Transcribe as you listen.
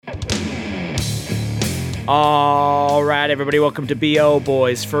All right, everybody, welcome to BO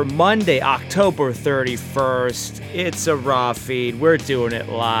Boys for Monday, October 31st. It's a raw feed. We're doing it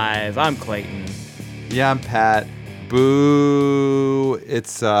live. I'm Clayton. Yeah, I'm Pat. Boo.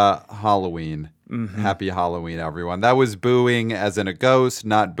 It's Halloween. Mm-hmm. Happy Halloween, everyone. That was booing as in a ghost,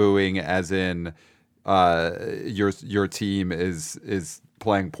 not booing as in your team is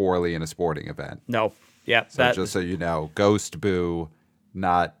playing poorly in a sporting event. Nope. Yep. So just so you know, ghost boo,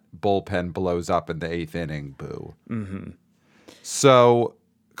 not bullpen blows up in the 8th inning boo. Mm-hmm. So,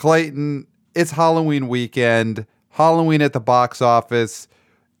 Clayton, it's Halloween weekend. Halloween at the box office.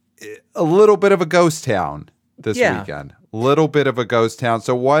 A little bit of a ghost town this weekend. Little bit of a ghost town.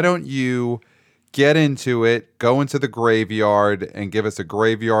 So why don't you get into it, go into the graveyard, and give us a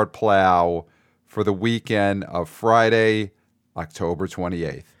graveyard plow for the weekend of Friday, October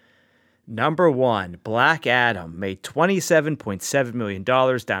 28th. Number one, Black Adam made $27.7 million, down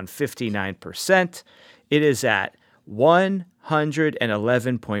 59%. It is at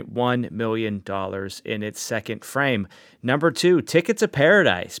 $111.1 million in its second frame. Number two, Ticket to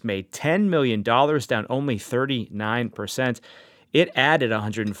Paradise made $10 million, down only 39%. It added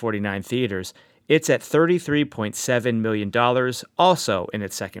 149 theaters. It's at $33.7 million, also in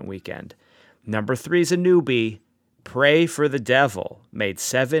its second weekend. Number three is a newbie. Pray for the Devil made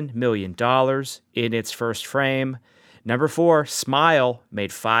 $7 million in its first frame. Number four, Smile made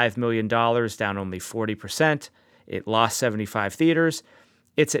 $5 million, down only 40%. It lost 75 theaters.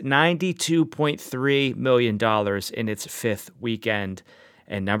 It's at $92.3 million in its fifth weekend.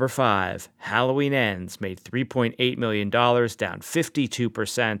 And number five, Halloween Ends made $3.8 million, down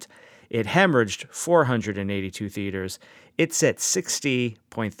 52%. It hemorrhaged 482 theaters. It's at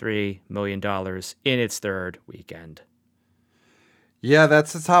 $60.3 million in its third weekend. Yeah,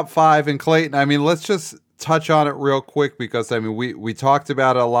 that's the top five. And Clayton, I mean, let's just touch on it real quick because, I mean, we talked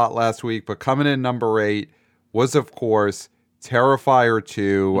about it a lot last week, but coming in number 8 was, of course, Terrifier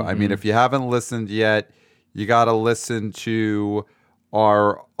 2. Mm-hmm. I mean, if you haven't listened yet, you got to listen to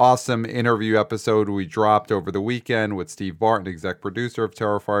our awesome interview episode we dropped over the weekend with Steve Barton, exec producer of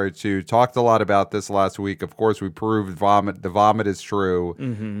Terrifier 2. Talked a lot about this last week. Of course, we proved the vomit is true.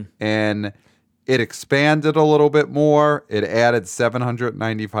 Mm-hmm. And it expanded a little bit more. It added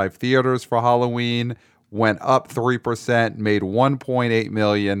 795 theaters for Halloween, went up 3%, made $1.8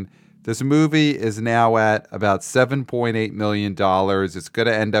 million. This movie is now at about $7.8 million. It's going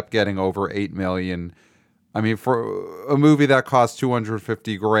to end up getting over $8 million. I mean, for a movie that cost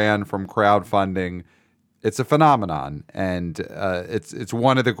 $250,000 from crowdfunding, it's a phenomenon, and it's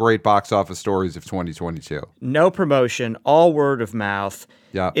one of the great box office stories of 2022. No promotion, all word of mouth.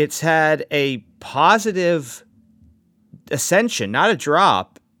 Yeah, it's had a positive ascension, not a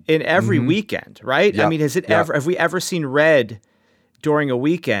drop, in every weekend, right? Yep. I mean, have we ever seen red during a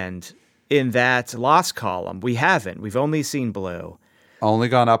weekend in that loss column? We haven't. We've only seen blue. Only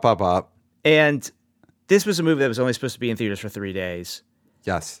gone up, up, up. And this was a movie that was only supposed to be in theaters for 3 days.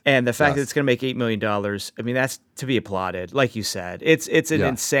 Yes. And the fact that it's going to make $8 million, I mean, that's to be applauded. Like you said, it's an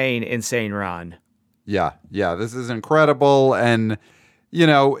insane run. Yeah. This is incredible. And, you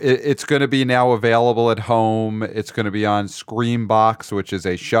know, it's going to be now available at home. It's going to be on Screambox, which is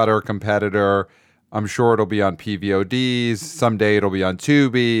a Shudder competitor. I'm sure it'll be on PVODs. Someday it'll be on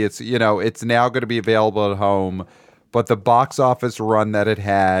Tubi. It's now going to be available at home. But the box office run that it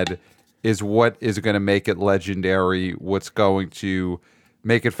had is what is going to make it legendary, what's going to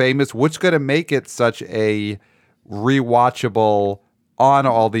make it famous, what's going to make it such a rewatchable on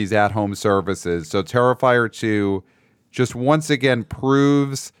all these at-home services. So Terrifier 2 just once again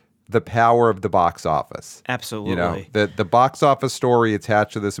proves the power of the box office. Absolutely. You know, the box office story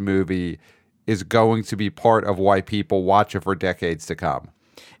attached to this movie is going to be part of why people watch it for decades to come.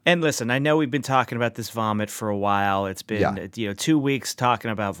 And listen, I know we've been talking about this vomit for a while. It's been 2 weeks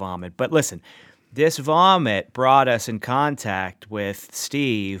talking about vomit. But listen, this vomit brought us in contact with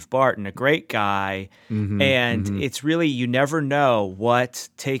Steve Barton, a great guy. Mm-hmm, it's really, you never know what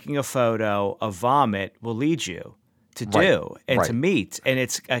taking a photo of vomit will lead you to do and to meet. And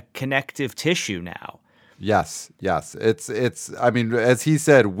it's a connective tissue now. Yes. It's. I mean, as he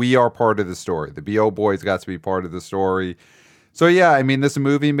said, we are part of the story. The BO Boys got to be part of the story. So, yeah, I mean, this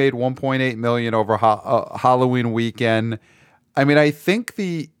movie made $1.8 million over Halloween weekend. I mean, I think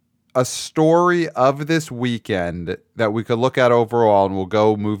a story of this weekend that we could look at overall, and we'll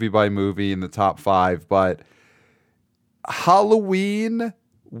go movie by movie in the top 5, but Halloween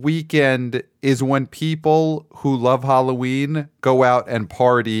weekend is when people who love Halloween go out and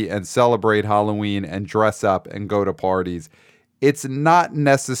party and celebrate Halloween and dress up and go to parties. It's not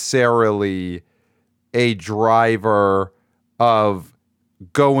necessarily a driver of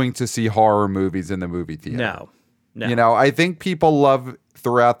going to see horror movies in the movie theater. No. You know, I think people love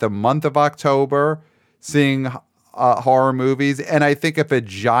throughout the month of October seeing horror movies. And I think if a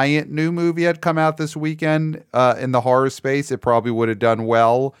giant new movie had come out this weekend in the horror space, it probably would have done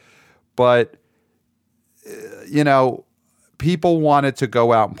well. But, you know, people wanted to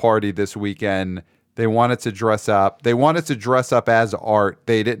go out and party this weekend. They wanted to dress up. They wanted to dress up as art.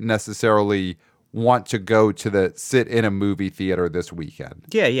 They didn't necessarily want to go to sit in a movie theater this weekend.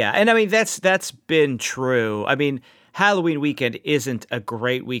 Yeah. And I mean, that's been true. I mean, Halloween weekend isn't a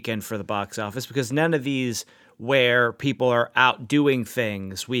great weekend for the box office because none of these where people are out doing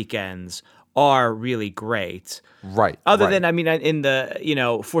things weekends are really great. Right. Other than, I mean, in the,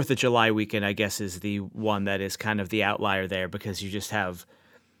 4th of July weekend, I guess, is the one that is kind of the outlier there because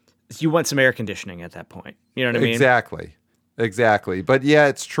you want some air conditioning at that point. You know what I mean? Exactly. But yeah,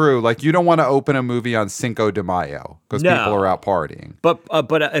 it's true. Like, you don't want to open a movie on Cinco de Mayo because people are out partying. But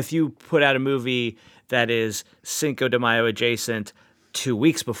if you put out a movie that is Cinco de Mayo adjacent 2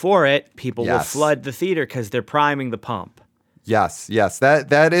 weeks before it, people will flood the theater because they're priming the pump. Yes.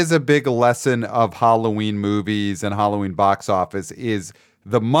 That is a big lesson of Halloween movies and Halloween box office is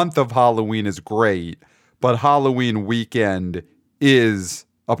the month of Halloween is great, but Halloween weekend is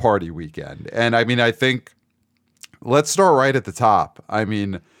a party weekend. And I mean, I think let's start right at the top. I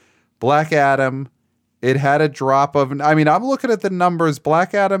mean, Black Adam, it had a drop of, I mean, I'm looking at the numbers.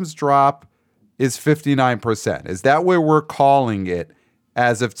 Black Adam's drop is 59%. Is that where we're calling it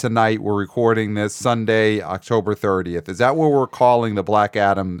as of tonight? We're recording this Sunday, October 30th. Is that where we're calling the Black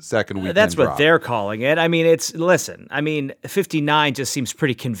Adam second weekend That's what drop? they're calling it. I mean, 59 just seems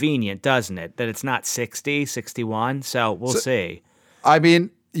pretty convenient, doesn't it? That it's not 60, 61. So we'll see. I mean,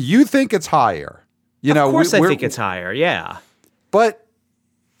 you think it's higher. Of course I think it's higher, yeah. But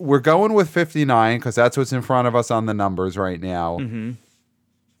we're going with 59 because that's what's in front of us on the numbers right now. Mm-hmm.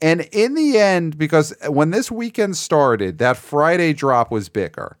 And in the end, because when this weekend started, that Friday drop was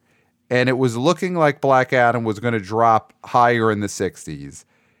bigger. And it was looking like Black Adam was going to drop higher in the 60s.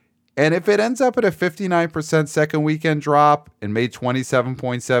 And if it ends up at a 59% second weekend drop and made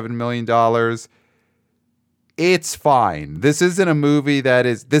 $27.7 million, it's fine. This isn't a movie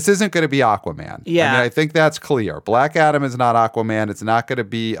this isn't going to be Aquaman. Yeah. I mean, I think that's clear. Black Adam is not Aquaman. It's not going to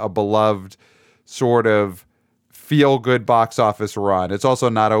be a beloved sort of feel-good box office run. It's also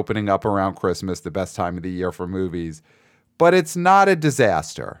not opening up around Christmas, the best time of the year for movies. But it's not a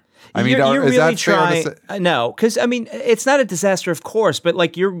disaster. I mean, you're is really that fair trying, to say? No, because I mean, it's not a disaster, of course, but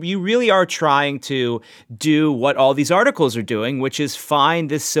like you really are trying to do what all these articles are doing, which is find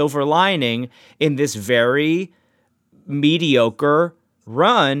this silver lining in this very mediocre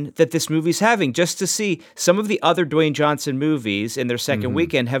run that this movie's having. Just to see some of the other Dwayne Johnson movies in their second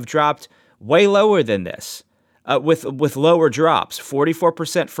weekend have dropped way lower than this. With lower drops,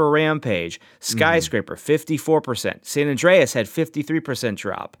 44% for Rampage, Skyscraper, 54%, San Andreas had 53%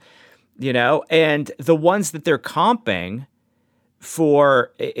 drop, and the ones that they're comping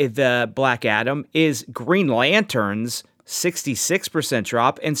for the Black Adam is Green Lantern's 66%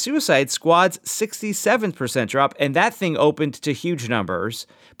 drop and Suicide Squad's 67% drop, and that thing opened to huge numbers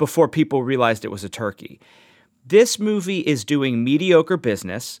before people realized it was a turkey. This movie is doing mediocre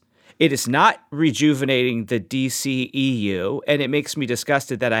business. It is not rejuvenating the DCEU, and it makes me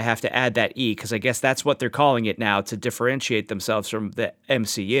disgusted that I have to add that E, because I guess that's what they're calling it now to differentiate themselves from the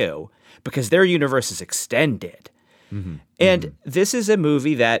MCU, because their universe is extended. Mm-hmm. And this is a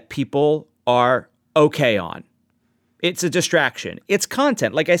movie that people are okay on. It's a distraction. It's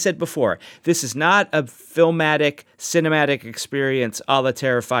content. Like I said before, this is not a cinematic experience a la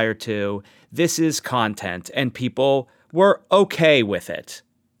Terrifier 2. This is content, and people were okay with it.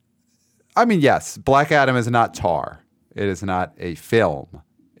 I mean, yes, Black Adam is not Tar. It is not a film.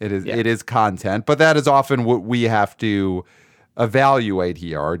 It is content, but that is often what we have to evaluate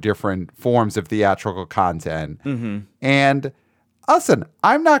here, are different forms of theatrical content. Mm-hmm. And listen,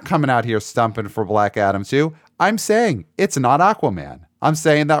 I'm not coming out here stumping for Black Adam 2. I'm saying it's not Aquaman. I'm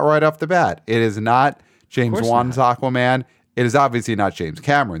saying that right off the bat. It is not James Wan's Aquaman. It is obviously not James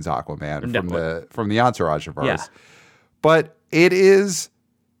Cameron's Aquaman from the Entourage-verse. Yeah. But it is,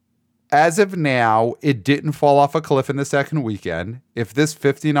 as of now, it didn't fall off a cliff in the second weekend. If this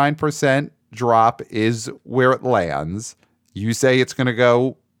 59% drop is where it lands, you say it's going to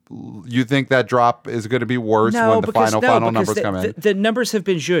go. You think that drop is going to be worse when the final numbers come in? The numbers have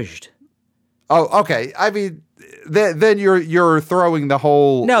been judged. Oh, okay. I mean, then you're throwing the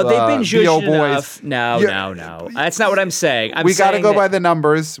whole no. They've been judged enough. No. That's not what I'm saying. We got to go by the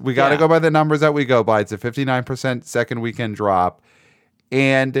numbers. We got to go by the numbers that we go by. It's a 59% second weekend drop,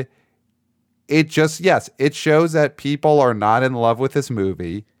 and it just, yes, it shows that people are not in love with this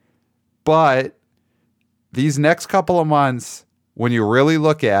movie. But these next couple of months, when you really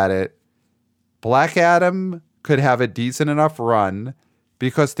look at it, Black Adam could have a decent enough run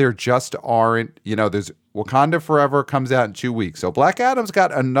because there just aren't, there's Wakanda Forever comes out in 2 weeks. So Black Adam's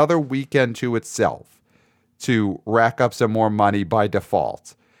got another weekend to itself to rack up some more money by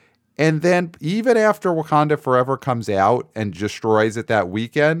default. And then even after Wakanda Forever comes out and destroys it that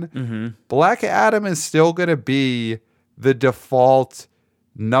weekend, Black Adam is still going to be the default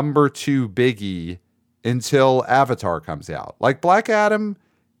number 2 biggie until Avatar comes out. Like, Black Adam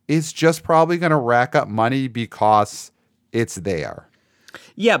is just probably going to rack up money because it's there.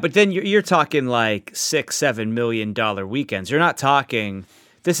 Yeah, but then you're talking like $6-7 million weekends. You're not talking.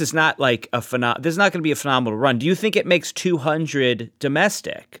 This is not like this is not going to be a phenomenal run. Do you think it makes 200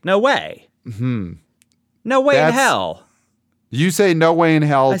 domestic? No way. No way in hell. You say no way in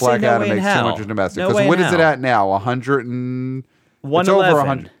hell. Black Adam makes hell. 200 domestic. No Because way what in is it hell. at now? 100 and it's 111. over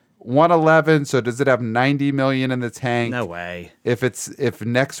 100. 111. So does it have 90 million in the tank? No way. If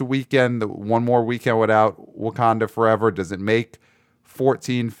next weekend, one more weekend without Wakanda Forever, does it make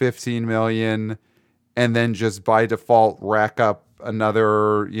 14, 15 million, and then just by default rack up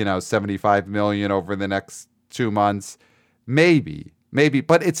another, 75 million over the next 2 months? Maybe,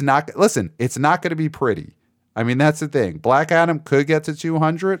 but it's not. Listen, it's not going to be pretty. I mean, that's the thing. Black Adam could get to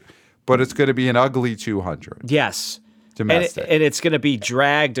 200, but it's going to be an ugly 200. Yes. Domestic. And it's going to be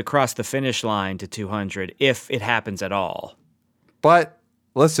dragged across the finish line to 200 if it happens at all. But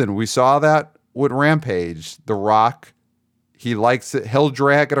listen, we saw that with Rampage. The Rock, he likes it. He'll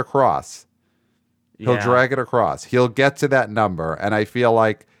drag it across. He'll drag it across. He'll get to that number. And I feel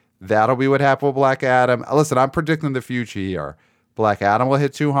like that'll be what happened with Black Adam. Listen, I'm predicting the future here. Black Adam will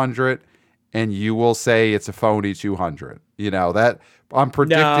hit 200, and you will say it's a phony 200. That I'm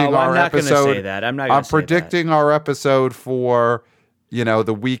predicting our episode. Going to say that. I'm not going to say predicting that. our episode for,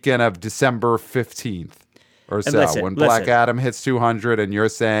 the weekend of December 15th or so. Listen, when Black Adam hits 200 and you're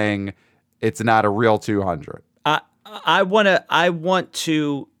saying it's not a real 200. I want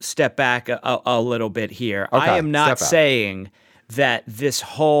to step back a little bit here. Okay, I am not saying that this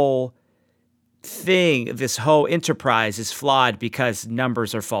whole thing, this whole enterprise is flawed because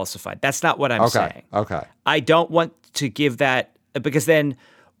numbers are falsified. That's not what I'm saying. Okay. I don't want to give that, because then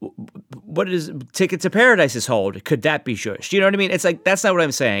what is Ticket to Paradise's hold? Could that be zhuzhed? You know what I mean? It's like, that's not what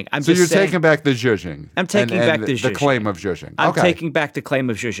I'm saying. So you're taking back the zhuzhing. I'm taking back the zhuzhing. The claim of zhuzhing. I'm taking back the claim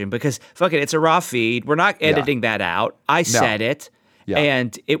of zhuzhing because, fuck it, it's a raw feed. We're not editing that out. I said it,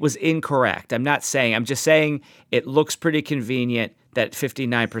 and it was incorrect. I'm just saying it looks pretty convenient that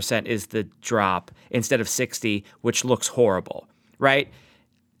 59% is the drop instead of 60, which looks horrible, right?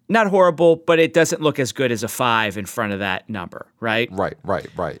 Not horrible, but it doesn't look as good as a 5 in front of that number, right? Right.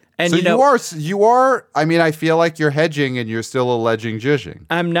 And so you are. I mean, I feel like you're hedging and you're still alleging zhuzhing.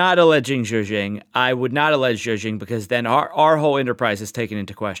 I'm not alleging zhuzhing. I would not allege zhuzhing because then our whole enterprise is taken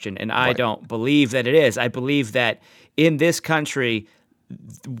into question, and I don't believe that it is. I believe that in this country,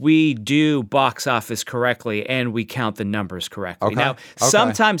 we do box office correctly and we count the numbers correctly. Now,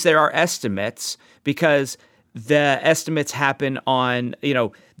 sometimes there are estimates because the estimates happen on,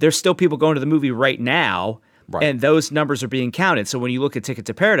 there's still people going to the movie right now, and those numbers are being counted. So when you look at Ticket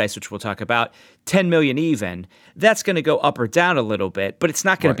to Paradise, which we'll talk about, 10 million even, that's going to go up or down a little bit, but it's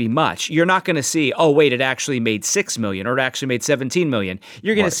not going to be much. You're not going to see, oh, wait, it actually made 6 million or it actually made 17 million.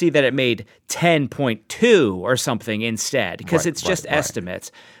 You're going to see that it made 10.2 or something instead because it's just estimates.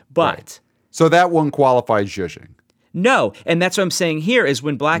 But so that won't qualify zhuzhing. No, and that's what I'm saying here is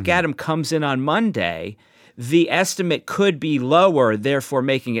when Black Adam comes in on Monday, the estimate could be lower, therefore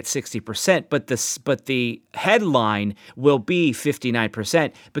making it 60%, but the headline will be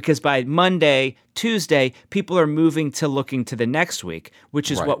 59% because by Monday, Tuesday, people are moving to looking to the next week, which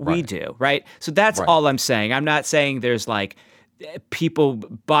is what we do, right? So that's all I'm saying. I'm not saying there's like people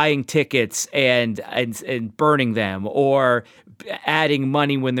buying tickets and burning them or adding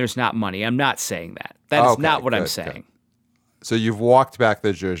money when there's not money. I'm not saying that. That is not what I'm saying. Good. So you've walked back the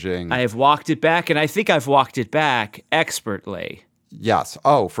zhuzhing. I have walked it back, and I think I've walked it back expertly. Yes.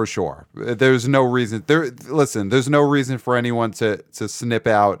 Oh, for sure. There's no reason. There's no reason for anyone to snip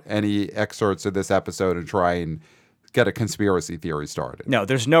out any excerpts of this episode and try and get a conspiracy theory started. No,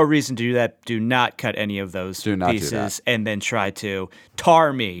 there's no reason to do that. Do not cut any of those pieces and then try to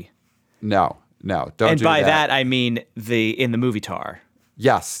tar me. No, don't do that. And by that, I mean in the movie Tar.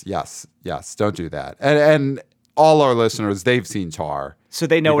 Yes. Don't do that. And all our listeners, they've seen Tar. So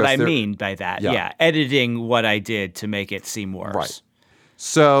they know what I mean by that. Yeah. Editing what I did to make it seem worse. Right.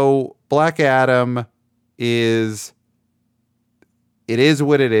 So Black Adam is it is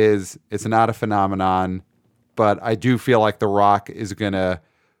what it is. It's not a phenomenon, but I do feel like The Rock is going to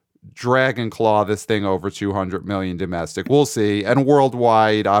drag and claw this thing over 200 million domestic. We'll see. And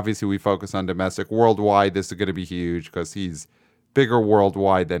worldwide, obviously we focus on domestic. Worldwide, this is going to be huge because he's bigger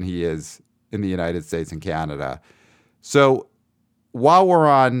worldwide than he is in the United States and Canada. So while we're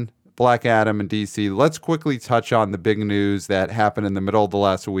on Black Adam and DC, let's quickly touch on the big news that happened in the middle of the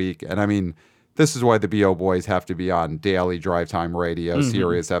last week. And I mean, this is why the BO Boys have to be on daily drive time radio,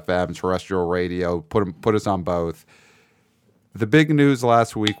 Sirius FM, terrestrial radio, put us on both. The big news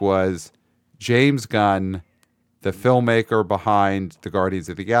last week was James Gunn, the filmmaker behind the Guardians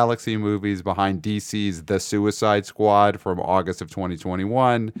of the Galaxy movies, behind DC's The Suicide Squad from August of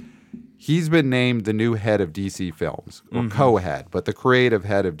 2021. He's been named the new head of DC Films, or co-head, but the creative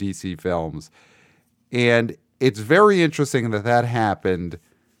head of DC Films. And it's very interesting that happened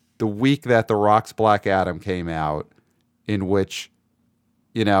the week that The Rock's Black Adam came out, in which,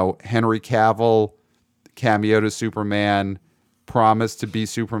 Henry Cavill cameoed as Superman, promised to be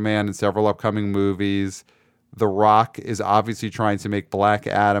Superman in several upcoming movies. The Rock is obviously trying to make Black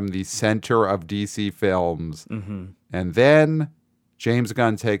Adam the center of DC Films. And then James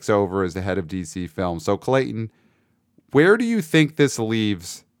Gunn takes over as the head of DC Films. So, Clayton, where do you think this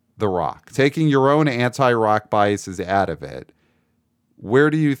leaves The Rock? Taking your own anti-Rock biases out of it, where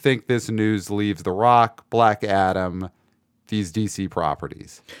do you think this news leaves The Rock, Black Adam, these DC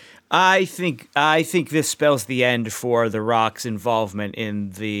properties? I think this spells the end for The Rock's involvement in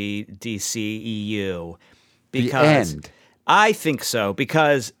the DCEU. Because the end. I think so,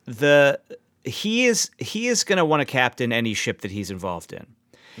 because he is going to want to captain any ship that he's involved in.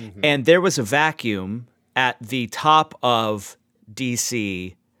 And there was a vacuum at the top of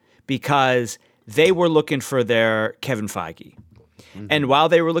DC because they were looking for their Kevin Feige. And while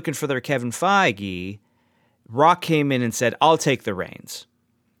they were looking for their Kevin Feige, Rock came in and said, I'll take the reins.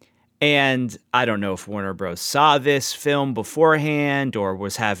 And I don't know if Warner Bros. Saw this film beforehand or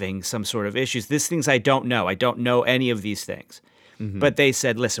was having some sort of issues. These things I don't know. I don't know any of these things. But they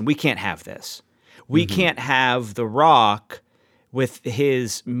said, listen, we can't have this. We can't have The Rock with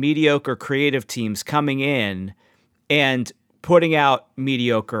his mediocre creative teams coming in and putting out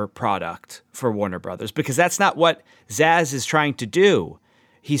mediocre product for Warner Brothers, because that's not what Zaz is trying to do.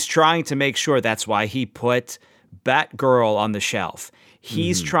 He's trying to make sure. That's why he put Batgirl on the shelf.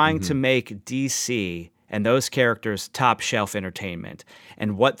 He's trying to make DC and those characters top shelf entertainment.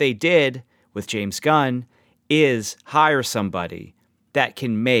 And what they did with James Gunn is hire somebody that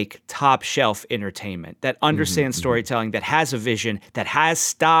can make top shelf entertainment, that understands storytelling, that has a vision, that has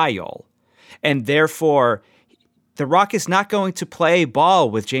style. And therefore, The Rock is not going to play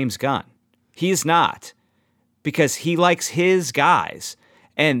ball with James Gunn. He is not, because he likes his guys.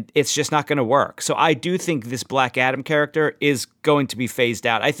 And it's just not going to work. So I do think this Black Adam character is going to be phased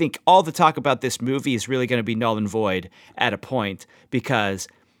out. I think all the talk about this movie is really going to be null and void at a point, because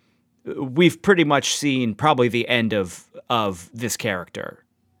we've pretty much seen probably the end of this character.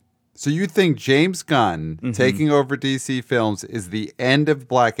 So you think James Gunn taking over DC Films is the end of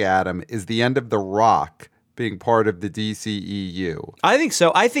Black Adam, is the end of The Rock being part of the DCEU? I think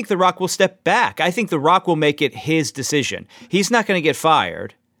so. I think The Rock will step back. I think The Rock will make it his decision. He's not going to get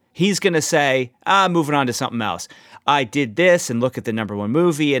fired. He's going to say, moving on to something else. I did this, and look at the #1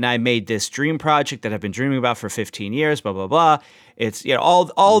 movie, and I made this dream project that I've been dreaming about for 15 years, blah, blah, blah. It's,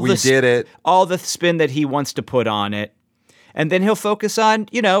 all the spin that he wants to put on it. And then he'll focus on,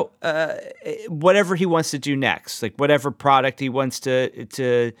 whatever he wants to do next, like whatever product he wants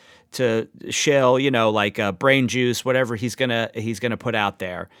to shill, like brain juice, whatever he's gonna put out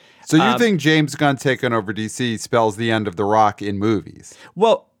there. So you think James Gunn taking over DC spells the end of The Rock in movies?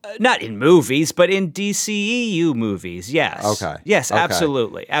 Well, not in movies, but in DCEU movies. Yes. Okay. Yes, okay.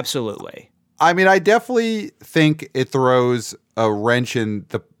 Absolutely. Absolutely. I mean, I definitely think it throws a wrench in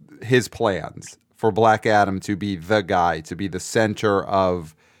his plans for Black Adam to be the guy, to be the center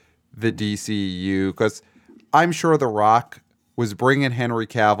of the DCEU, because I'm sure The Rock was bringing Henry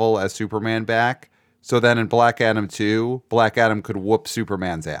Cavill as Superman back, so then in Black Adam 2, Black Adam could whoop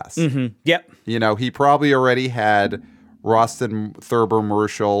Superman's ass. Yep. He probably already had Rostin Thurber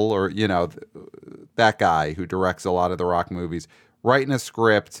Marshall, or, that guy who directs a lot of The Rock movies, writing a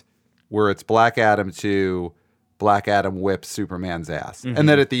script where it's Black Adam 2, Black Adam whips Superman's ass. And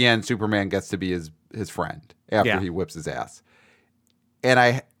then at the end, Superman gets to be his friend after he whips his ass. And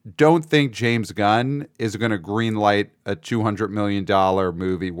I don't think James Gunn is going to greenlight a $200 million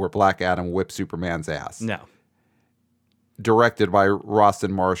movie where Black Adam whips Superman's ass. No. Directed by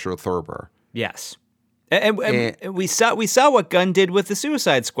Rostin Marshall Thurber. Yes. And we saw what Gunn did with the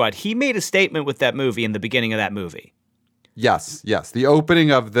Suicide Squad. He made a statement with that movie in the beginning of that movie. Yes. The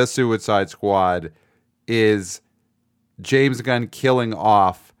opening of The Suicide Squad is James Gunn killing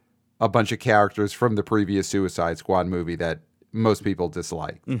off a bunch of characters from the previous Suicide Squad movie that most people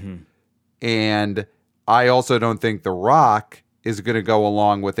disliked. And I also don't think The Rock is going to go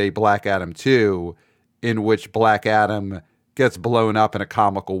along with a Black Adam 2 in which Black Adam gets blown up in a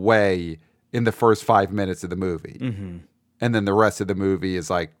comical way in the first 5 minutes of the movie. And then the rest of the movie is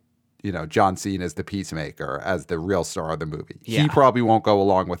like, you know, John Cena as the Peacemaker, as the real star of the movie. Yeah. He probably won't go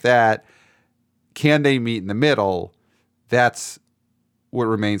along with that. Can they meet in the middle? That's what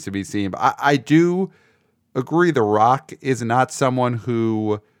remains to be seen. But I do agree The Rock is not someone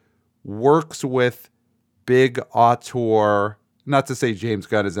who works with big auteur, not to say James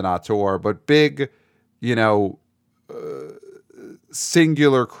Gunn is an auteur, but big, you know,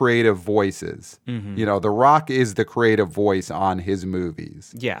 singular creative voices. You know, The Rock is the creative voice on his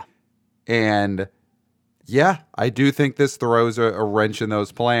movies. Yeah. And yeah, I do think this throws a wrench in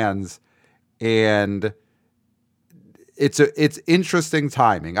those plans. And it's interesting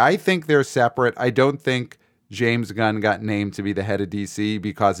timing. I think they're separate. I don't think James Gunn got named to be the head of DC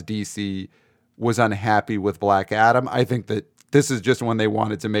because DC was unhappy with Black Adam. I think that this is just when they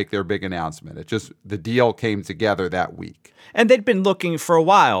wanted to make their big announcement. It just, the deal came together that week. And they'd been looking for a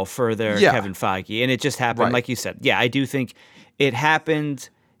while for their Yeah. Kevin Feige, and it just happened, Right. like you said. Yeah, I do think it happened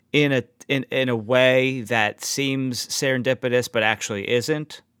in a way that seems serendipitous, but actually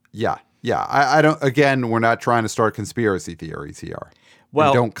isn't. Yeah. I don't. Again, we're not trying to start conspiracy theories here.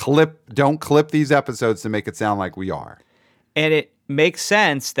 Well, And don't clip these episodes to make it sound like we are. and it makes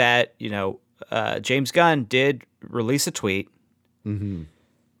sense that, you know, James Gunn did release a tweet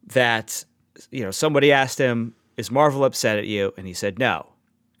that, you know, somebody asked him, "Is Marvel upset at you?" And he said, "No,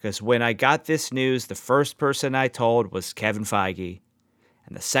 because when I got this news, the first person I told was Kevin Feige,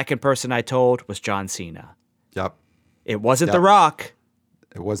 and the second person I told was John Cena. Yep. It wasn't Yep. The Rock.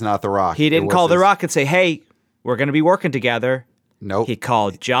 It was not The Rock. He didn't It was call The his- Rock and say, 'Hey, we're going to be working together.' Nope. He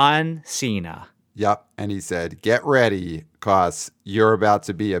called John Cena." Yep. And he said, "Get ready, cause you're about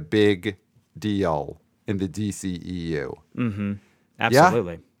to be a big deal in the DCEU."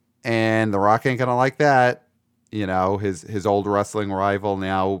 Absolutely. And The Rock ain't gonna like that. You know, his old wrestling rival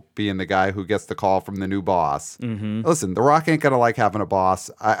now being the guy who gets the call from the new boss. Listen, The Rock ain't gonna like having a boss.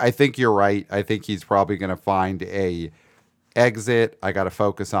 I think you're right. I think he's probably gonna find a exit. I got to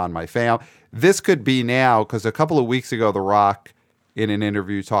focus on my family. This could be now, because a couple of weeks ago, The Rock in an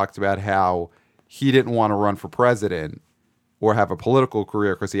interview talked about how he didn't want to run for president or have a political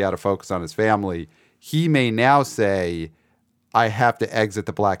career because he had to focus on his family. He may now say, I have to exit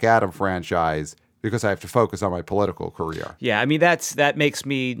the Black Adam franchise because I have to focus on my political career. Yeah, I mean, that makes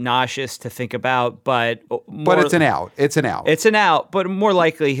me nauseous to think about, but But it's an out. It's an out. It's an out, but more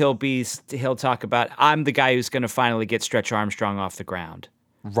likely he'll talk about, I'm the guy who's going to finally get Stretch Armstrong off the ground.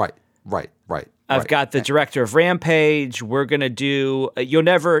 Right. I've got the director of Rampage. We're going to do, you'll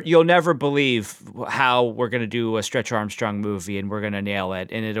never believe how we're going to do a Stretch Armstrong movie, and we're going to nail it,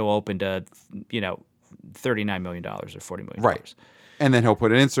 and it'll open to, you know, $39 million or $40 million. Right. And then he'll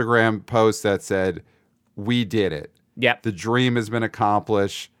put an Instagram post that said, "We did it. Yep. The dream has been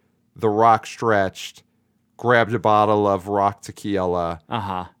accomplished. The Rock stretched, grabbed a bottle of Rock tequila.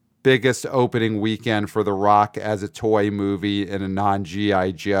 Biggest opening weekend for The Rock as a toy movie in a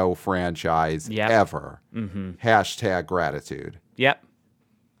non-G.I. Joe franchise ever. Hashtag gratitude." Yep.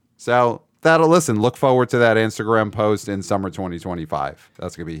 So look forward to that Instagram post in summer 2025.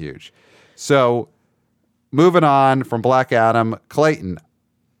 That's going to be huge. So moving on from Black Adam, Clayton,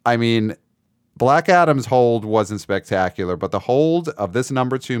 I mean, Black Adam's hold wasn't spectacular, but the hold of this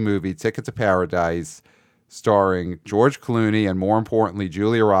 #2 movie, Ticket to Paradise, starring George Clooney and, more importantly,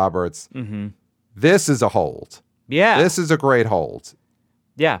 Julia Roberts, this is a hold. Yeah. This is a great hold.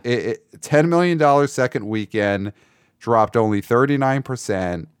 Yeah. $10 million second weekend, dropped only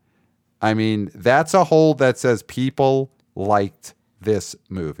 39%. I mean, that's a hold that says people liked this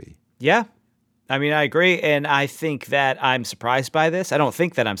movie. Yeah. I mean, I agree, and I think that I'm surprised by this. I don't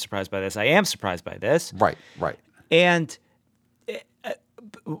think that I'm surprised by this. I am surprised by this. Right. And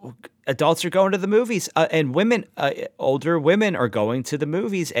adults are going to the movies, and women, older women are going to the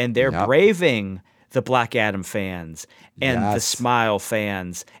movies, and they're braving the Black Adam fans and the Smile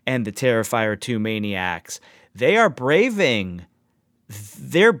fans and the Terrifier 2 maniacs. They're braving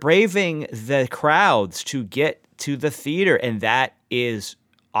the crowds to get to the theater, and that is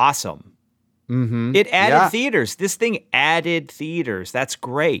awesome. It added theaters. This thing added theaters. That's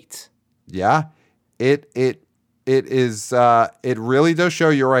great. Yeah. It is it really does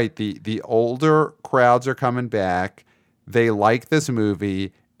show, you're right. The older crowds are coming back. They like this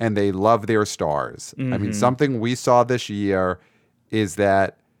movie, and they love their stars. I mean, something we saw this year is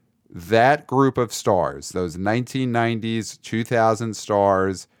that group of stars, those 1990s, 2000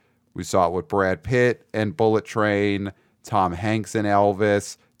 stars, we saw it with Brad Pitt and Bullet Train, Tom Hanks and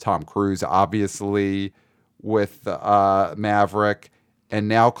Elvis, Tom Cruise, obviously, with Maverick, and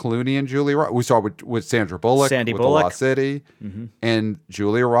now Clooney and Julia Roberts. We saw it with Sandra Bullock, Sandy with Bullock. The Lost City, and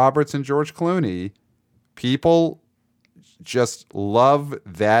Julia Roberts and George Clooney. People just love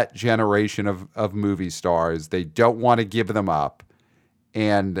that generation of movie stars. They don't want to give them up,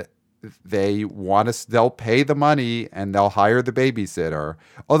 and they'll pay the money and they'll hire the babysitter.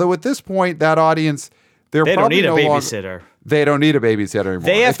 Although at this point, that audience, they don't need a babysitter. They don't need a babysitter anymore.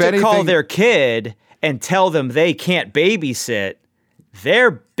 They have to call their kid and tell them they can't babysit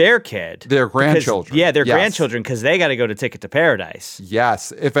their kid. Their grandchildren. Their grandchildren, because they got to go to Ticket to Paradise.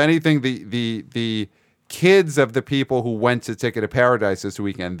 Yes. If anything, the kids of the people who went to Ticket to Paradise this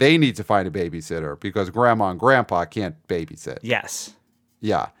weekend, they need to find a babysitter because grandma and grandpa can't babysit. Yes.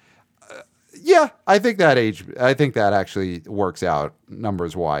 Yeah. I think that actually works out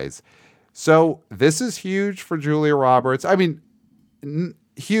numbers wise. So this is huge for Julia Roberts. I mean,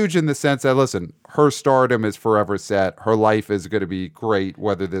 huge in the sense that, listen, her stardom is forever set. Her life is going to be great,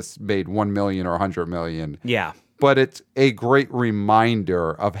 whether this made 1 million or 100 million. Yeah. But it's a great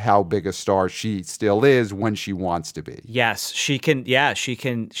reminder of how big a star she still is when she wants to be. Yes, she can. Yeah, she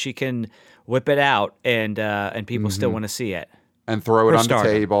can whip it out, and people still want to see it. And throw it on the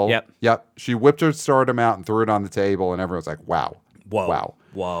table. Yep. She whipped her stardom out and threw it on the table, and everyone's like, wow.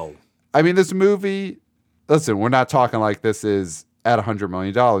 Whoa. I mean, this movie, listen, we're not talking like this is at $100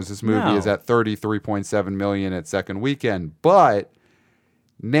 million. This movie is at $33.7 million at second weekend. But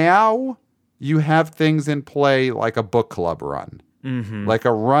now you have things in play like a book club run, like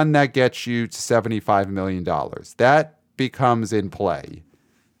a run that gets you to $75 million. That becomes in play.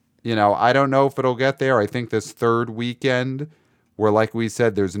 You know, I don't know if it'll get there. I think this third weekend, where, like we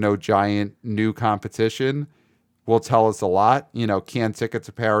said, there's no giant new competition, will tell us a lot. You know, can Ticket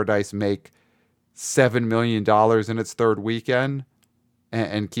to Paradise make $7 million in its third weekend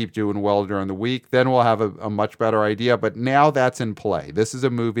and keep doing well during the week? Then we'll have a much better idea. But now that's in play. This is a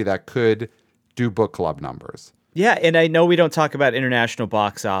movie that could do book club numbers. Yeah, and I know we don't talk about international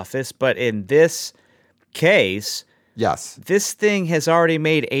box office, but in this case, yes, this thing has already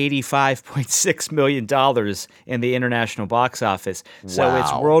made $85.6 million in the international box office. So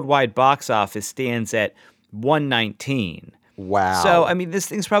its worldwide box office stands at 119. Wow. So, I mean, this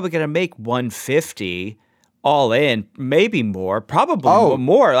thing's probably going to make 150 all in, maybe more, probably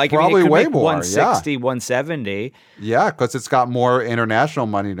more. Like, probably it could way make more. 160, 170. Yeah, because it's got more international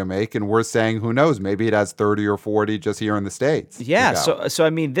money to make, and we're saying, who knows, maybe it has 30 or 40 just here in the States. Yeah, so I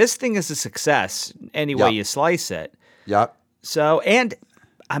mean, this thing is a success any way you slice it. Yep. So, and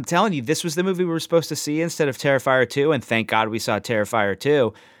I'm telling you, this was the movie we were supposed to see instead of Terrifier 2, and thank God we saw Terrifier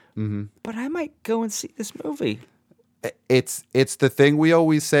 2. But I might go and see this movie. It's the thing we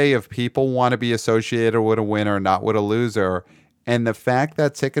always say, if people want to be associated with a winner, not with a loser. And the fact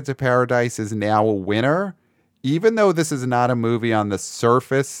that Ticket to Paradise is now a winner, even though this is not a movie on the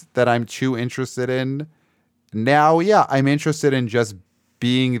surface that I'm too interested in, now, I'm interested in just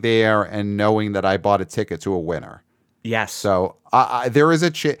being there and knowing that I bought a ticket to a winner. Yes. So there is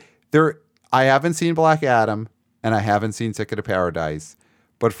I haven't seen Black Adam and I haven't seen Ticket to Paradise,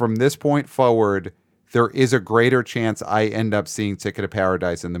 but from this point forward, there is a greater chance I end up seeing Ticket to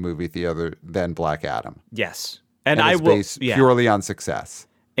Paradise in the movie theater than Black Adam. Yes. And I will based purely on success.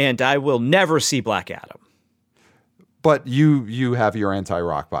 And I will never see Black Adam. But you have your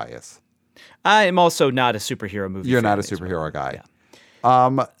anti-rock bias. I am also not a superhero movie You're fan not a superhero guy.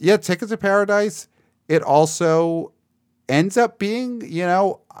 Yeah. Ticket to Paradise, it also ends up being,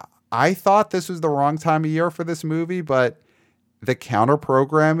 I thought this was the wrong time of year for this movie, but the counter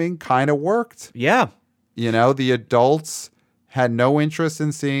programming kind of worked. Yeah. The adults had no interest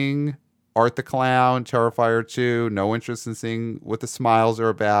in seeing Art the Clown, Terrifier 2, no interest in seeing what the smiles are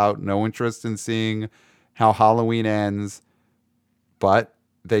about, no interest in seeing how Halloween ends, but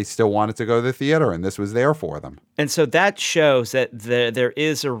they still wanted to go to the theater, and this was there for them. And so that shows that there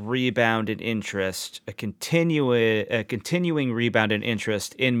is a rebound in interest, a continuing rebound in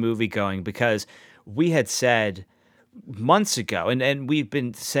interest in moviegoing, because we had said months ago, and we've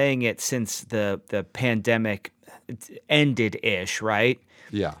been saying it since the pandemic ended-ish, right?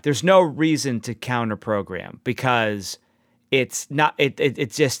 Yeah. There's no reason to counter program because it's not.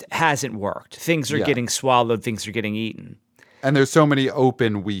 It just hasn't worked. Things are getting swallowed. Things are getting eaten. And there's so many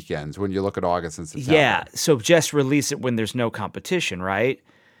open weekends when you look at August and September. Yeah, so just release it when there's no competition, right?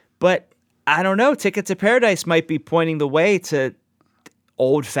 But I don't know. Ticket to Paradise might be pointing the way to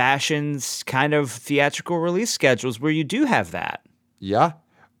old-fashioned kind of theatrical release schedules where you do have that. Yeah.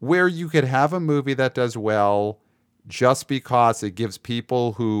 Where you could have a movie that does well just because it gives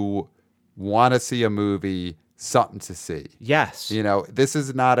people who want to see a movie something to see. Yes. You know, this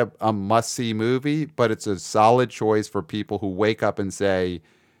is not a must-see movie, but it's a solid choice for people who wake up and say,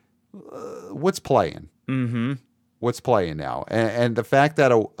 what's playing? Mm-hmm. What's playing now? And the fact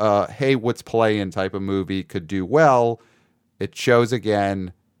that a hey, what's playing type of movie could do well, it shows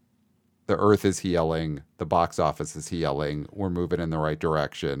again, the earth is healing, the box office is healing, we're moving in the right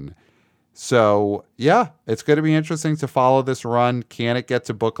direction. So, yeah, it's going to be interesting to follow this run. Can it get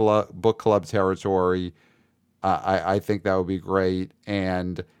to book club territory? I think that would be great.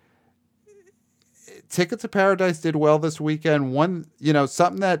 And Ticket to Paradise did well this weekend.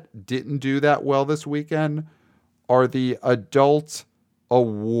 Something that didn't do that well this weekend are the adult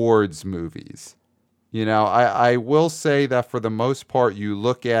awards movies. I will say that for the most part, you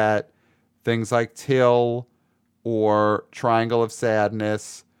look at things like Till or Triangle of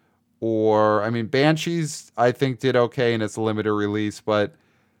Sadness Banshees, I think, did okay in its limited release, but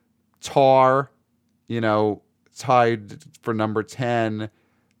Tar, tied for number 10.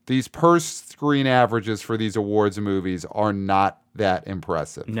 These per-screen averages for these awards movies are not that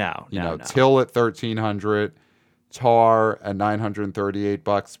impressive. No. Till at $1,300, Tar at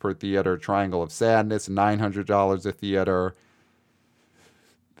 $938 per theater, Triangle of Sadness, $900 a theater.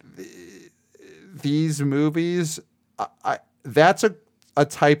 These movies, that's a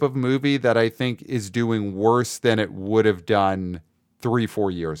type of movie that I think is doing worse than it would have done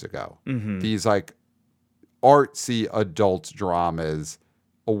 3-4 years ago. Mm-hmm. These like artsy adult dramas,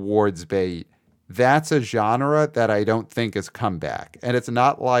 awards bait, that's a genre that I don't think has come back. And it's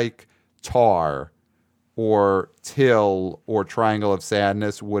not like Tar or Till or Triangle of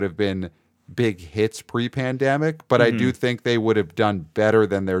Sadness would have been big hits pre-pandemic, but I do think they would have done better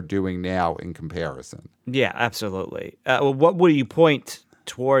than they're doing now in comparison. Yeah, absolutely. What would you point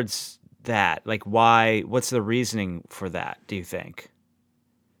towards that? Like, why? What's the reasoning for that, do you think?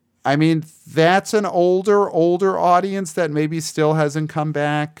 That's an older audience that maybe still hasn't come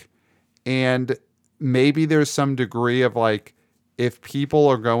back. And maybe there's some degree of like, if people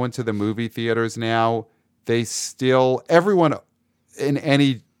are going to the movie theaters now, everyone in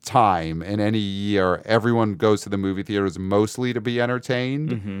any time, in any year, everyone goes to the movie theaters mostly to be entertained.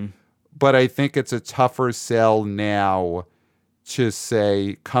 Mm-hmm. But I think it's a tougher sell now to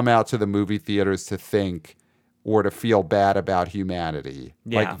say, come out to the movie theaters to think or to feel bad about humanity.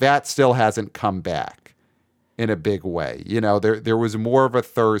 Yeah. Like that still hasn't come back in a big way. There was more of a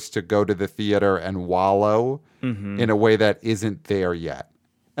thirst to go to the theater and wallow in a way that isn't there yet.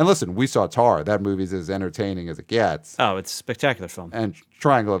 And listen, we saw Tar. That movie's as entertaining as it gets. Oh, it's a spectacular film. And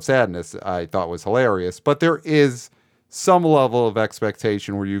Triangle of Sadness I thought was hilarious. But there is some level of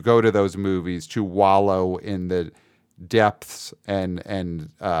expectation where you go to those movies to wallow in the depths and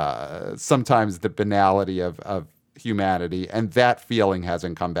sometimes the banality of humanity. And that feeling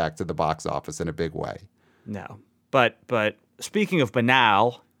hasn't come back to the box office in a big way. No. But speaking of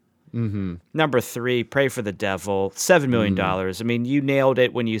banal... Mm-hmm. Number 3, Pray for the Devil, $7 million. You nailed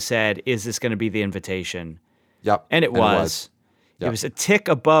it when you said, is this going to be The Invitation? Yep. And it was. Yep. It was a tick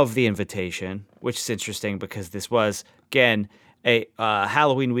above The Invitation, which is interesting because this was, again, a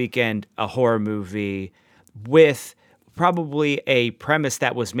Halloween weekend, a horror movie with probably a premise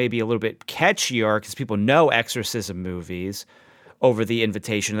that was maybe a little bit catchier because people know exorcism movies over The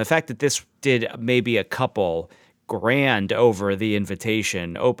Invitation. And the fact that this did maybe a couple grand over The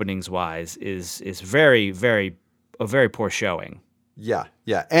Invitation openings wise is very, very a very poor showing. Yeah.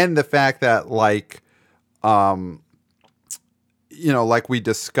 And the fact that like we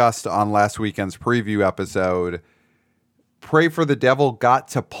discussed on last weekend's preview episode, Pray for the Devil got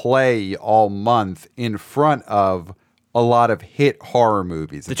to play all month in front of a lot of hit horror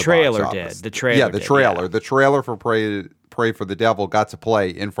movies. The trailer did. The trailer for Pray for the Devil got to play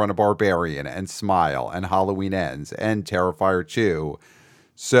in front of Barbarian and Smile and Halloween Ends and Terrifier 2.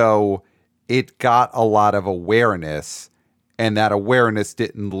 So it got a lot of awareness, and that awareness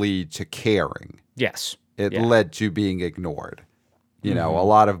didn't lead to caring. Yes. It led to being ignored. A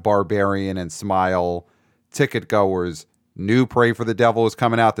lot of Barbarian and Smile ticket goers knew Pray for the Devil was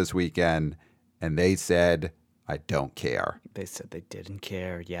coming out this weekend, and they said, I don't care. They said they didn't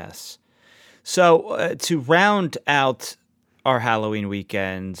care, yes. So to round out our Halloween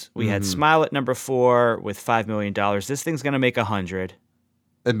weekend, we had Smile at number 4 with $5 million. This thing's going to make 100.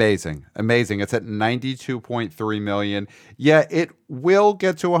 Amazing. It's at 92.3 million. Yeah, it will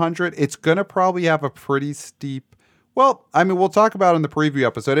get to 100. It's going to probably have a pretty steep, we'll talk about it in the preview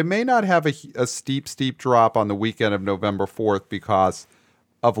episode. It may not have a steep drop on the weekend of November 4th because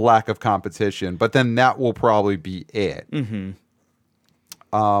of lack of competition, but then that will probably be it.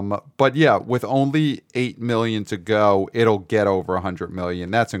 But yeah, with only 8 million to go, it'll get over 100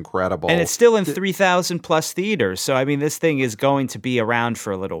 million. That's incredible. And it's still in 3,000 plus theaters. So, I mean, this thing is going to be around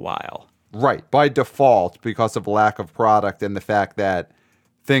for a little while. Right. By default, because of lack of product and the fact that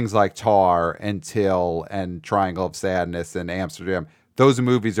things like Tar and Till and Triangle of Sadness and Amsterdam, those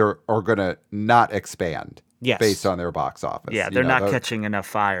movies are going to not expand based on their box office. Yeah, they're not catching enough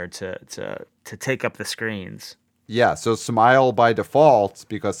fire to take up the screens. Yeah, so Smile by default,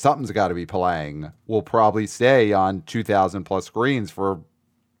 because something's got to be playing, will probably stay on 2,000 plus screens for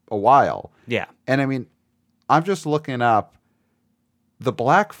a while. Yeah. And I mean, I'm just looking up The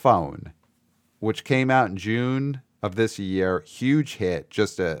Black Phone, which came out in June of this year, huge hit,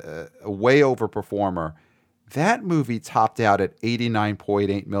 just a way over performer. That movie topped out at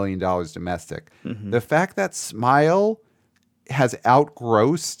 $89.8 million domestic. The fact that Smile has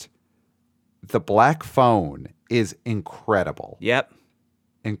outgrossed The Black Phone is incredible. Yep.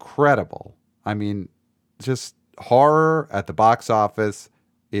 Incredible. I mean, just horror at the box office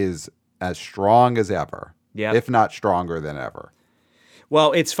is as strong as ever, if not stronger than ever.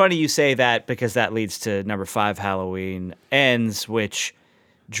 Well, it's funny you say that because that leads to number 5, Halloween Ends, which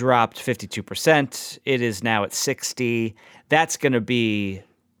dropped 52%. It is now at 60. That's going to be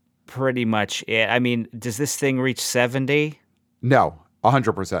pretty much it. I mean, does this thing reach 70? No,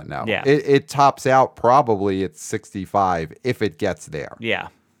 100% no. Yeah. It tops out probably at 65 if it gets there. Yeah.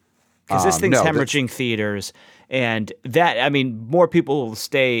 Because this thing's hemorrhaging theaters. And that, I mean, more people will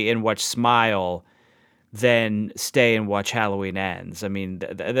stay and watch Smile than stay and watch Halloween Ends. I mean,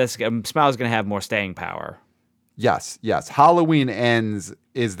 Smile's going to have more staying power. Yes. Halloween Ends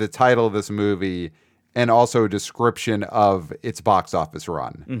is the title of this movie and also a description of its box office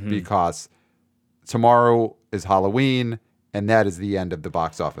run because tomorrow is Halloween and that is the end of the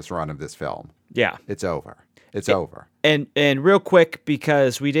box office run of this film. Yeah. It's over. It's over. And real quick,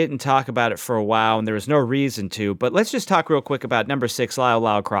 because we didn't talk about it for a while and there was no reason to, but let's just talk real quick about number 6, Lyle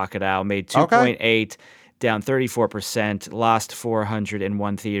Lyle Crocodile, made 2.8, down 34%, lost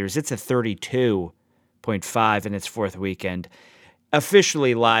 401 theaters. It's a 32.5 in its fourth weekend.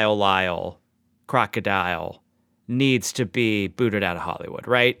 Officially, Lyle Lyle Crocodile needs to be booted out of Hollywood,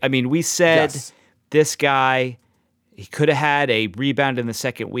 right? I mean, we said this guy, he could have had a rebound in the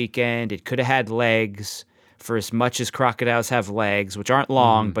second weekend. It could have had legs. For as much as crocodiles have legs, which aren't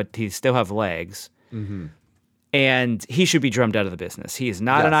long, but he still have legs. And he should be drummed out of the business. He is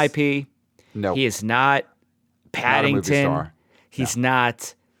not an IP. No. He is not Paddington. Not a movie star.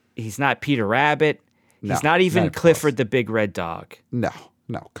 He's not Peter Rabbit. No, he's not even not Clifford the Big Red Dog. No,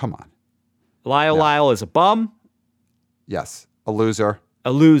 come on. Lyle is a bum. Yes, a loser.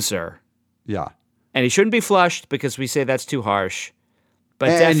 A loser. Yeah. And he shouldn't be flushed because we say that's too harsh. But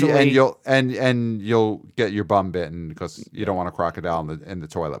and definitely, you'll get your bum bitten because you don't want a crocodile in the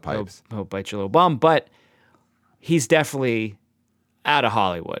toilet pipes. He'll bite your little bum. But he's definitely out of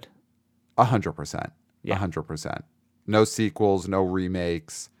Hollywood. 100%. 100%. No sequels, no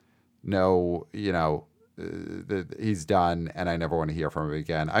remakes, no. He's done, and I never want to hear from him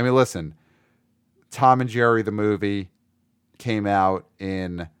again. I mean, listen, Tom and Jerry the movie came out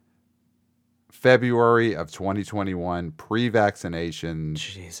in February of 2021, pre-vaccination.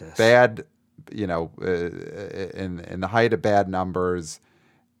 Jesus. Bad, in the height of bad numbers.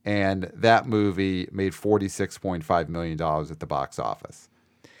 And that movie made $46.5 million at the box office.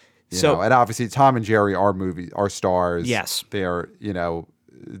 And obviously Tom and Jerry are stars. Yes. They're,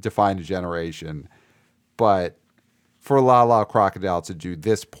 defined a generation. But for La La Crocodile to do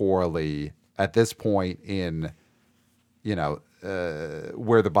this poorly at this point in,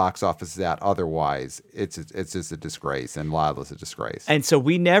 where the box office is at otherwise, it's just a disgrace, and Lila's a disgrace. And so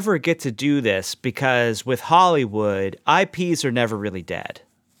we never get to do this because with Hollywood, IPs are never really dead.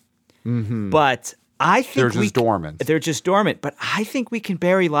 But I think they're just dormant. They're just dormant. But I think we can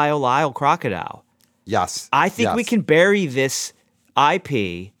bury Lyle Lyle Crocodile. Yes. I think we can bury this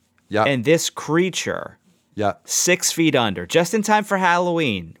IP and this creature 6 feet under, just in time for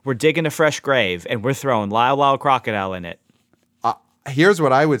Halloween. We're digging a fresh grave, and we're throwing Lyle Lyle Crocodile in it. Here's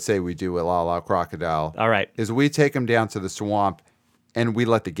what I would say we do with La La Crocodile. All right. Is we take him down to the swamp and we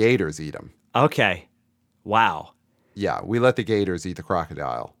let the gators eat him. Okay. Wow. Yeah, we let the gators eat the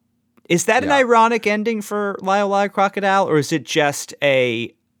crocodile. Is that an ironic ending for Lyle Lyle Crocodile, or is it just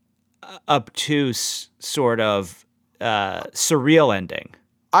a obtuse sort of surreal ending?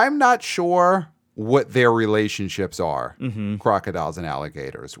 I'm not sure what their relationships are, crocodiles and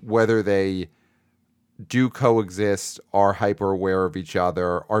alligators, whether they do coexist, are hyper aware of each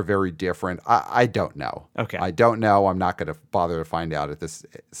other, are very different. I don't know. Okay. I don't know. I'm not going to bother to find out at this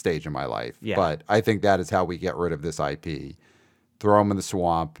stage in my life. Yeah. But I think that is how we get rid of this IP. Throw them in the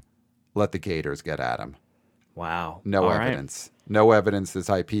swamp. Let the gators get at them. Wow. No All right. evidence. No evidence this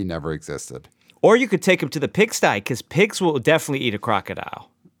IP never existed. Or you could take them to the pigsty, because pigs will definitely eat a crocodile.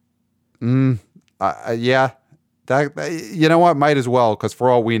 Yeah. You know what? Might as well, because for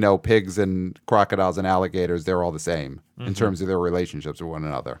all we know, pigs and crocodiles and alligators, they're all the same in terms of their relationships with one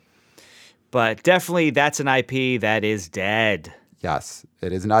another. But definitely that's an IP that is dead. Yes.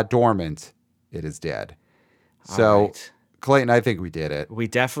 It is not dormant. It is dead. So, All right. Clayton, I think we did it. We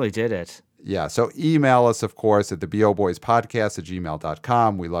definitely did it. Yeah. So email us, of course, at the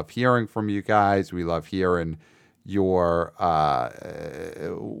boboyspodcast@gmail.com. We love hearing from you guys. We love hearing your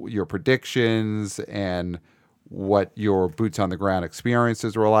predictions and what your boots on the ground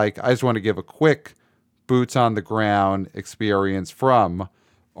experiences were like. I just want to give a quick boots on the ground experience from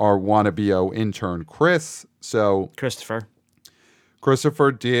our wannabe intern, Chris. So Christopher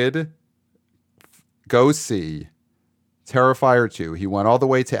did go see Terrifier 2. He went all the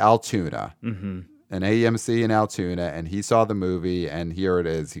way to Altoona, an AMC in Altoona, and he saw the movie, and here it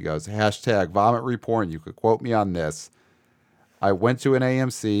is. He goes, #vomit report, and you could quote me on this. I went to an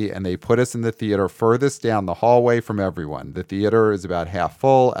AMC, and they put us in the theater furthest down the hallway from everyone. The theater is about half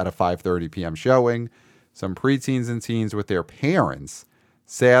full at a 5:30 p.m. showing. Some preteens and teens with their parents.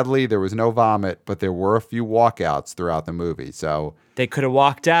 Sadly, there was no vomit, but there were a few walkouts throughout the movie. So They could have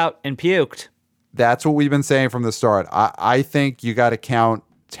walked out and puked. that's what we've been saying from the start. I think you got to count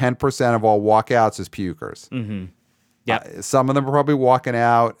 10% of all walkouts as pukers. Mm-hmm. Yep. Some of them are probably walking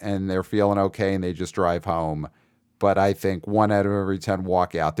out and they're feeling okay and they just drive home. But I think 1 out of every 10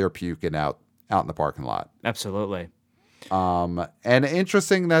 walk out, they're puking out in the parking lot. Absolutely. And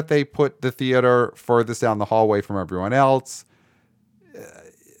interesting that they put the theater furthest down the hallway from everyone else.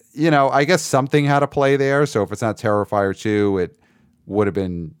 I guess something had to play there. So if it's not Terrifier 2, it would have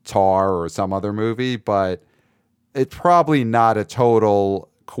been Tar or some other movie. But it's probably not a total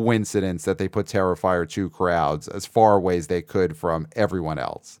coincidence that they put Terrifier 2 crowds as far away as they could from everyone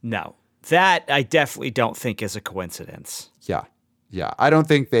else. No, that I definitely don't think is a coincidence. Yeah. I don't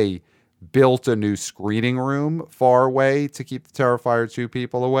think they built a new screening room far away to keep the Terrifier 2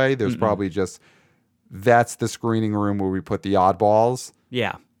 people away. There's probably just, that's the screening room where we put the oddballs.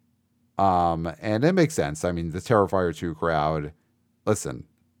 Yeah. And it makes sense. I mean, the Terrifier 2 crowd, listen,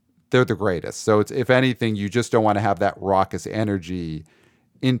 they're the greatest. So if anything, you just don't want to have that raucous energy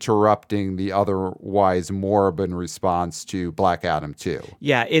interrupting the otherwise moribund response to Black Adam 2.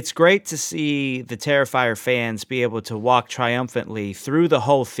 Yeah, it's great to see the Terrifier fans be able to walk triumphantly through the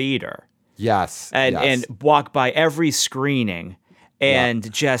whole theater. Yes. And walk by every screening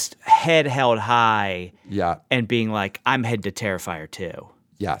and just head held high. Yeah. And being like, I'm headed to Terrifier 2.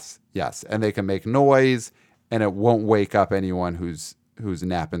 Yes. And they can make noise and it won't wake up anyone who's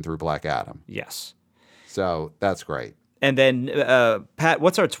napping through Black Adam. Yes. So that's great. And then, Pat,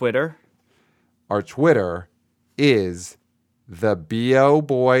 what's our Twitter? Our Twitter is the BO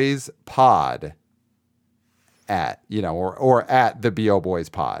Boys Pod at, or at the BO Boys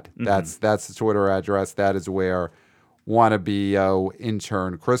Pod. That's the Twitter address. That is where wannabe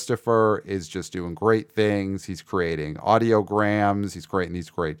intern Christopher is just doing great things. He's creating audiograms. He's creating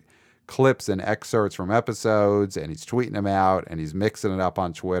these great clips and excerpts from episodes, and he's tweeting them out, and he's mixing it up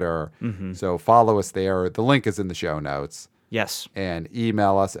on Twitter. So follow us there. The link is in the show notes. Yes. And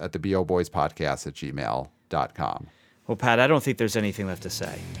email us at the boboyspodcast@gmail.com. Well, Pat, I don't think there's anything left to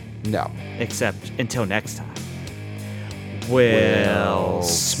say. No. Except until next time. We'll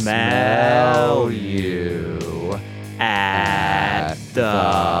smell you at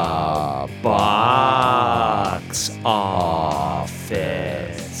the bar.